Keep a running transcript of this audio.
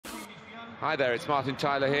Hi there, it's Martin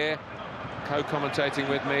Tyler here. Co-commentating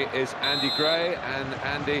with me is Andy Gray. And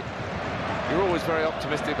Andy, you're always very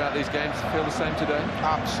optimistic about these games. Feel the same today?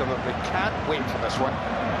 Absolutely. Can't wait for this one.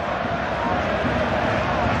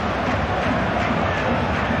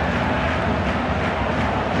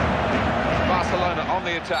 Barcelona on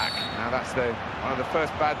the attack. Now that's one of the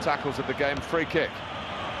first bad tackles of the game. Free kick.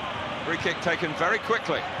 Free kick taken very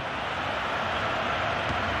quickly.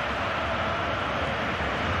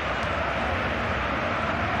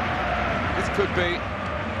 This could be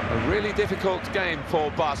a really difficult game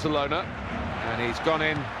for Barcelona. And he's gone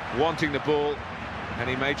in wanting the ball, and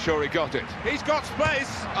he made sure he got it. He's got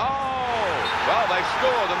space. Oh! Well, they've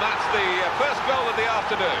scored, and that's the first goal of the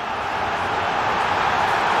afternoon.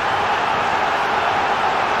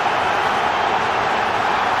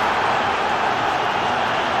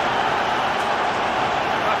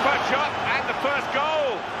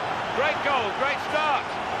 Great start.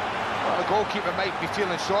 Well, the goalkeeper might be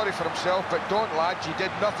feeling sorry for himself, but don't, lads, you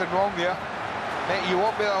did nothing wrong there. Mate, you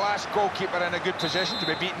won't be the last goalkeeper in a good position to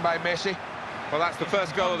be beaten by Messi. Well, that's the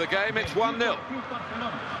first goal of the game. It's 1-0. The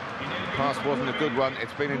pass wasn't a good one.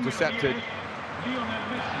 It's been intercepted.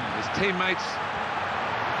 His teammates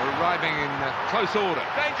are arriving in close order.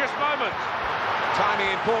 Dangerous moment.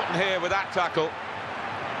 Timing important here with that tackle.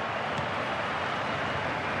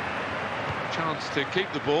 Chance to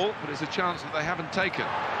keep the ball, but it's a chance that they haven't taken.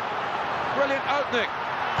 Brilliant opening,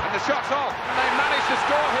 and the shot's off, and they managed to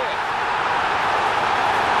score here.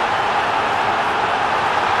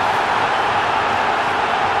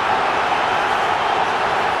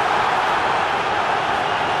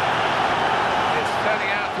 It's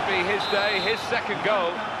turning out to be his day, his second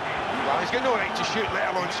goal. Well, he's got no right to shoot,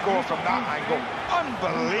 let alone score from that angle.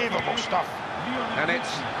 Unbelievable stuff. And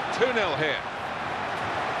it's 2-0 here.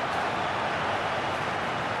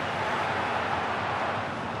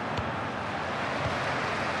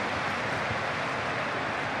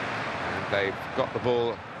 They've got the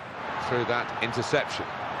ball through that interception.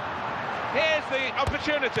 Here's the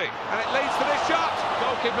opportunity, and it leads to this shot.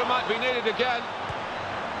 Goalkeeper might be needed again.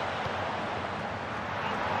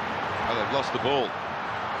 Oh, they've lost the ball.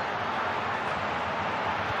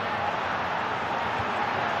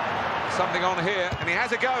 Something on here, and he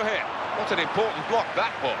has a go here. What an important block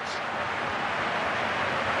that was.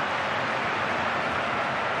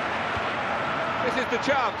 This is the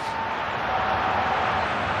chance.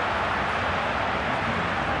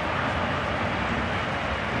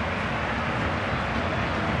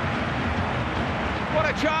 What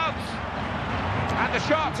a chance! And the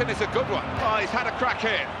shot, and it's a good one. Oh, he's had a crack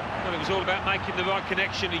here. Well, it was all about making the right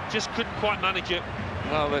connection. He just couldn't quite manage it.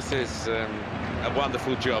 Well, this is a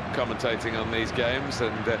wonderful job commentating on these games,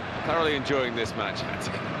 and thoroughly enjoying this match.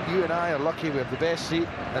 You and I are lucky we have the best seat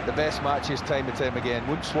at the best matches time and time again.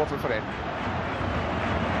 Wouldn't swap it for any.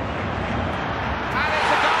 And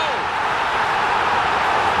it's a goal!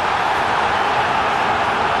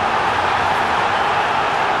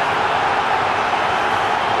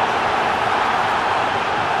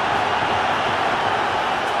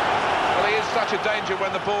 Such a danger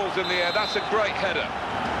when the ball's in the air. That's a great header.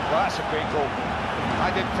 Well, that's a great goal.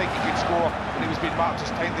 I didn't think he could score when he was being marked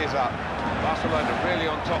as tightly as that. Barcelona really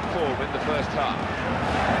on top form in the first half.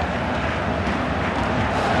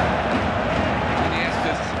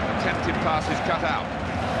 Iniesta's attempted pass is cut out.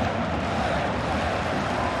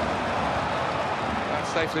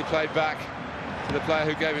 That's safely played back to the player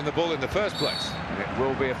who gave him the ball in the first place. And it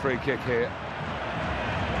will be a free kick here.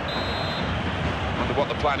 Wonder what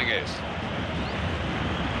the planning is.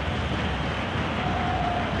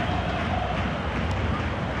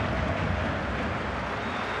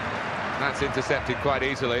 That's intercepted quite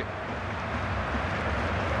easily.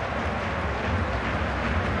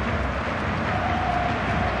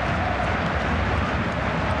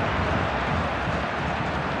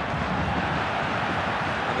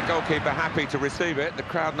 And the goalkeeper happy to receive it, the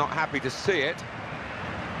crowd not happy to see it.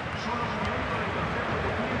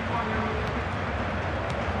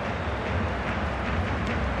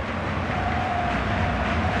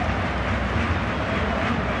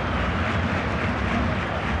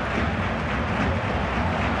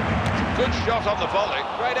 Good shot on the volley.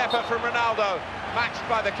 Great effort from Ronaldo, matched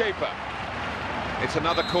by the keeper. It's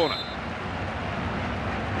another corner.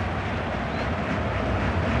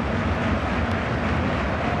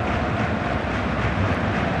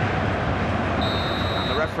 And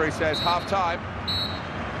the referee says half-time.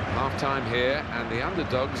 Half-time here, and the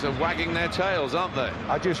underdogs are wagging their tails, aren't they?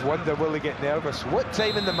 I just wonder, will they get nervous? What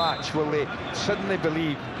time in the match will they suddenly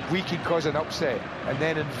believe we can cause an upset and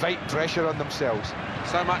then invite pressure on themselves?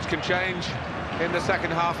 So much can change in the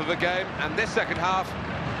second half of a game, and this second half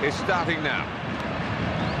is starting now.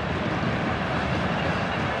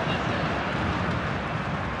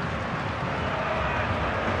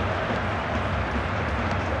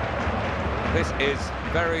 This is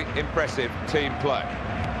very impressive team play.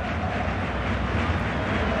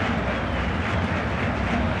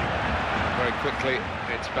 Very quickly,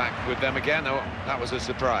 it's back with them again. Oh, that was a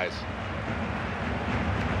surprise.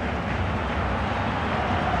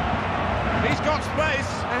 He's got space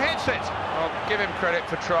and hits it. I'll give him credit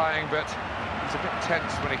for trying, but he's a bit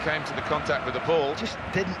tense when he came to the contact with the ball. Just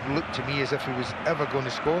didn't look to me as if he was ever going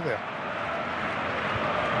to score there.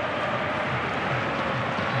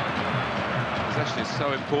 Possession is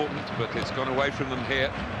so important, but it's gone away from them here.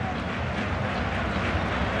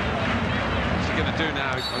 What's he going to do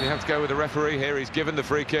now? Well, you have to go with the referee here. He's given the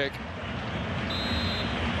free kick.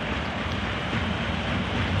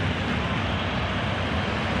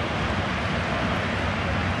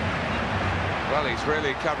 Well, he's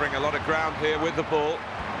really covering a lot of ground here with the ball.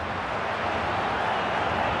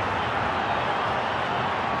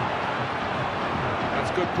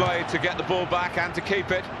 That's good play to get the ball back and to keep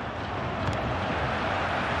it.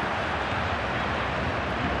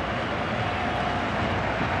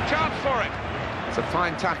 Chance for it. It's a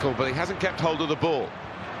fine tackle, but he hasn't kept hold of the ball.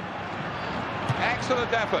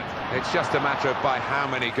 Excellent effort. It's just a matter of by how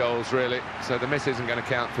many goals, really. So the miss isn't going to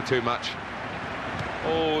count for too much.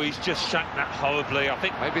 Oh, he's just shanked that horribly, I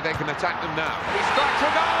think. Maybe they can attack them now. He strikes a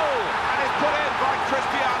goal! And it's put in by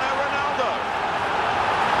Cristiano Ronaldo.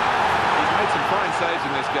 He's made some fine saves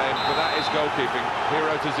in this game, but that is goalkeeping.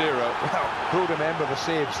 0-0. Well, who'll remember the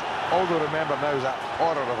saves? All they'll remember now is that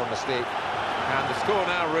horror of a mistake. And the score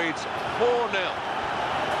now reads 4-0.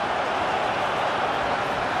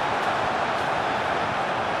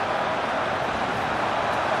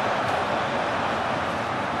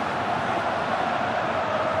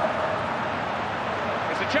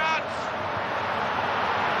 Chance,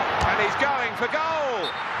 and he's going for goal.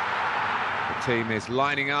 The team is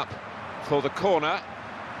lining up for the corner.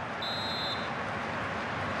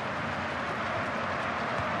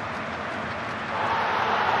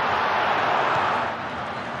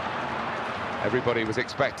 Everybody was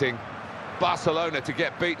expecting Barcelona to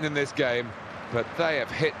get beaten in this game, but they have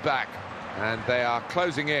hit back, and they are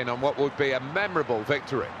closing in on what would be a memorable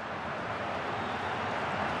victory.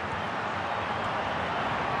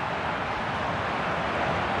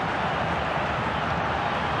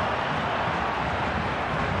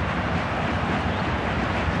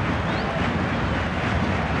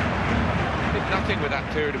 With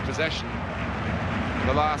that period of possession.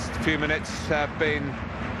 The last few minutes have been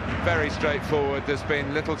very straightforward. There's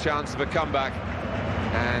been little chance of a comeback,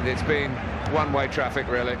 and it's been one-way traffic,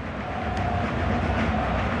 really.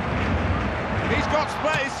 He's got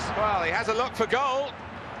space. Well, he has a look for goal.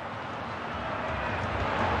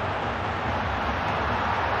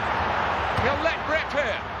 He'll let rip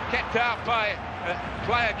here. Kept out by a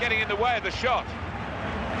player getting in the way of the shot.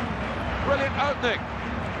 Brilliant opening.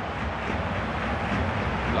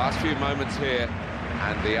 Last few moments here,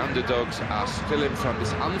 and the underdogs are still in front.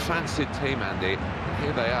 This unfancied team, Andy, and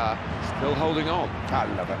here they are, still holding on. I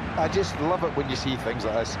love it. I just love it when you see things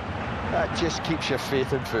like this. That just keeps your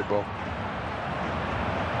faith in football.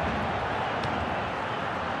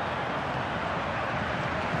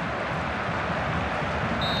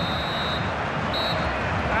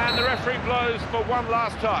 And the referee blows for one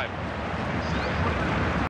last time.